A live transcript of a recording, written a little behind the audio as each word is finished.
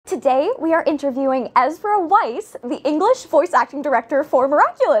Today, we are interviewing Ezra Weisz, the English voice acting director for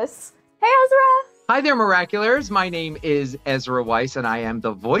Miraculous. Hey, Ezra! Hi there, Miraculars. My name is Ezra Weisz, and I am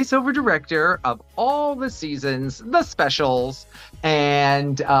the voiceover director of all the seasons, the specials,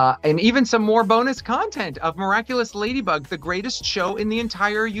 and even some more bonus content of Miraculous Ladybug, the greatest show in the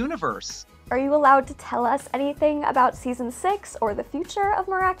entire universe. Are you allowed to tell us anything about Season 6 or the future of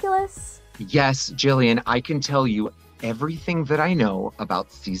Miraculous? Yes, Jillian, I can tell you everything that I know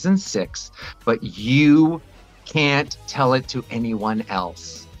about Season 6, but you can't tell it to anyone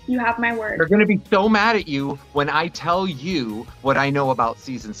else. You have my word. They're going to be so mad at you when I tell you what I know about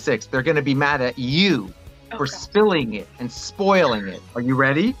Season 6. They're going to be mad at you for spilling it and spoiling it. Are you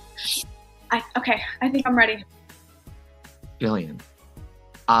ready? Okay, I think I'm ready. Jillian,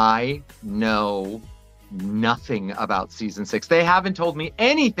 I know nothing about Season 6. They haven't told me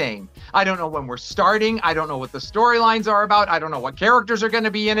anything. I don't know when we're starting. I don't know what the storylines are about. I don't know what characters are going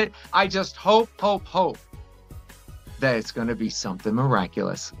to be in it. I just hope that it's going to be something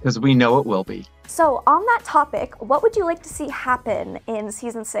miraculous, because we know it will be. So on that topic, what would you like to see happen in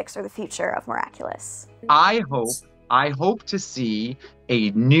Season 6 or the future of Miraculous? I hope to see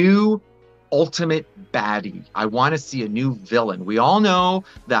a new ultimate baddie. I want to see a new villain. We all know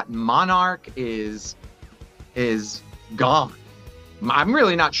that Monarch is gone. I'm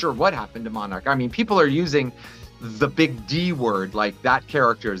really not sure what happened to Monarch. I mean, people are using the big D word, like that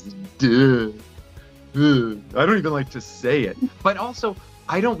character is duh. I don't even like to say it. But also,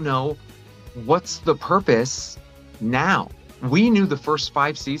 I don't know what's the purpose now. We knew the first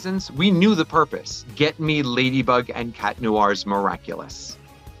 5 seasons. We knew the purpose. Get me Ladybug and Cat Noir's Miraculous.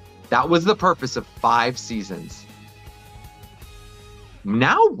 That was the purpose of 5 seasons.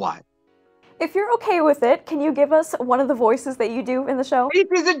 Now what? If you're okay with it, can you give us one of the voices that you do in the show? It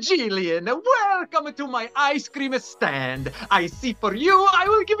is a Jillian. Welcome to my ice cream stand. I see for you, I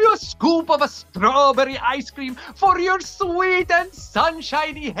will give you a scoop of a strawberry ice cream for your sweet and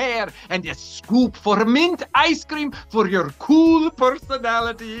sunshiny hair, and a scoop for mint ice cream for your cool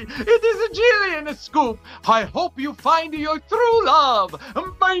personality. It is a Jillian scoop. I hope you find your true love.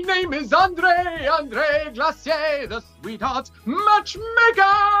 My name is Andre Glacier, the sweetheart's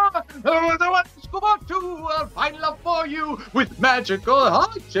matchmaker. The one scoop out to find love for you with magical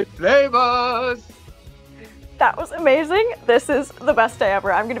heart-shaped flavors. That was amazing. This is the best day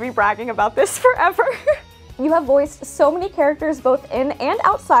ever. I'm going to be bragging about this forever. You have voiced so many characters both in and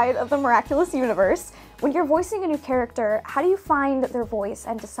outside of the Miraculous universe. When you're voicing a new character, how do you find their voice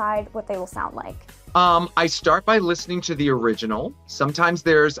and decide what they will sound like? I start by listening to the original. Sometimes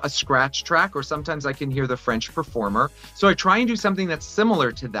there's a scratch track, or sometimes I can hear the French performer. So I try and do something that's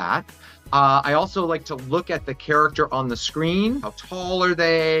similar to that. I also like to look at the character on the screen. How tall are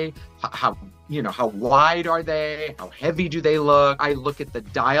they? How wide are they? How heavy do they look? I look at the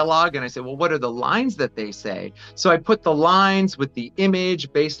dialogue and I say, well, what are the lines that they say? So I put the lines with the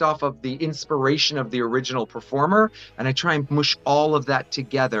image based off of the inspiration of the original performer, and I try and mush all of that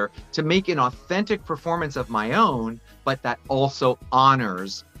together to make an authentic performance of my own, but that also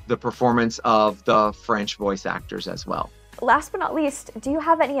honors the performance of the French voice actors as well. Last but not least, do you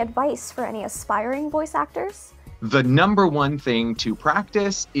have any advice for any aspiring voice actors? The number one thing to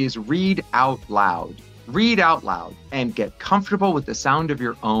practice is read out loud. Read out loud and get comfortable with the sound of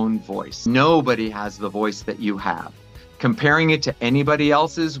your own voice. Nobody has the voice that you have. Comparing it to anybody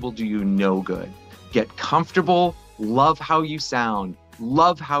else's will do you no good. Get comfortable, love how you sound,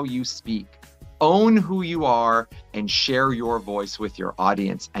 love how you speak. Own who you are and share your voice with your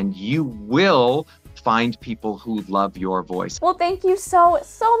audience, and you will find people who love your voice. Well, thank you so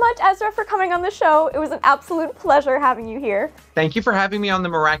much, Ezra, for coming on the show. It was an absolute pleasure having you here. Thank you for having me on the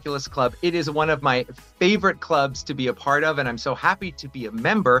Miraculous Club. It is one of my favorite clubs to be a part of, and I'm so happy to be a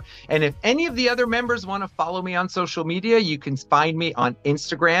member. And if any of the other members want to follow me on social media, you can find me on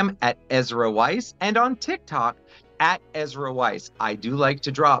Instagram at Ezra Weisz and on TikTok at Ezra Weisz. I do like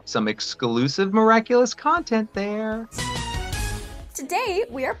to drop some exclusive Miraculous content there. Today,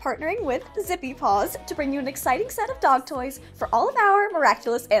 we are partnering with Zippy Paws to bring you an exciting set of dog toys for all of our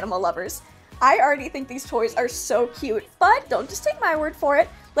Miraculous animal lovers. I already think these toys are so cute, but don't just take my word for it.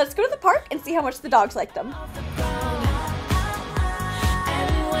 Let's go to the park and see how much the dogs like them.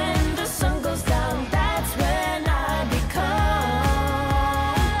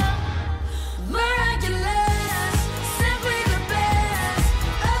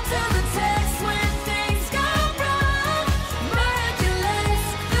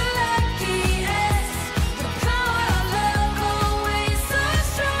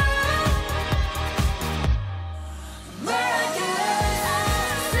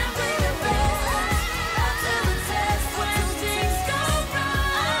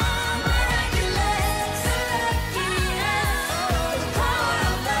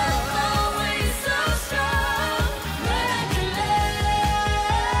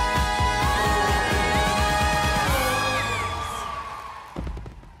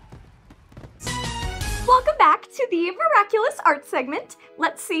 Welcome back to the Miraculous Art segment.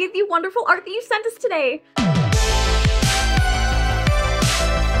 Let's see the wonderful art that you sent us today.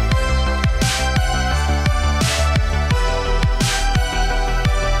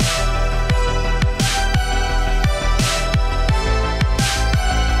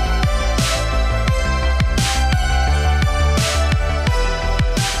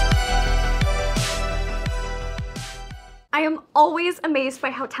 I am always amazed by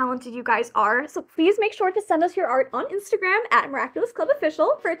how talented you guys are, so please make sure to send us your art on Instagram at Miraculous Club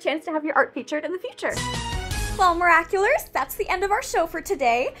Official for a chance to have your art featured in the future. Well, Miraculous, that's the end of our show for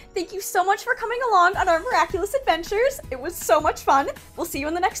today. Thank you so much for coming along on our miraculous adventures. It was so much fun. We'll see you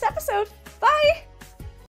in the next episode. Bye!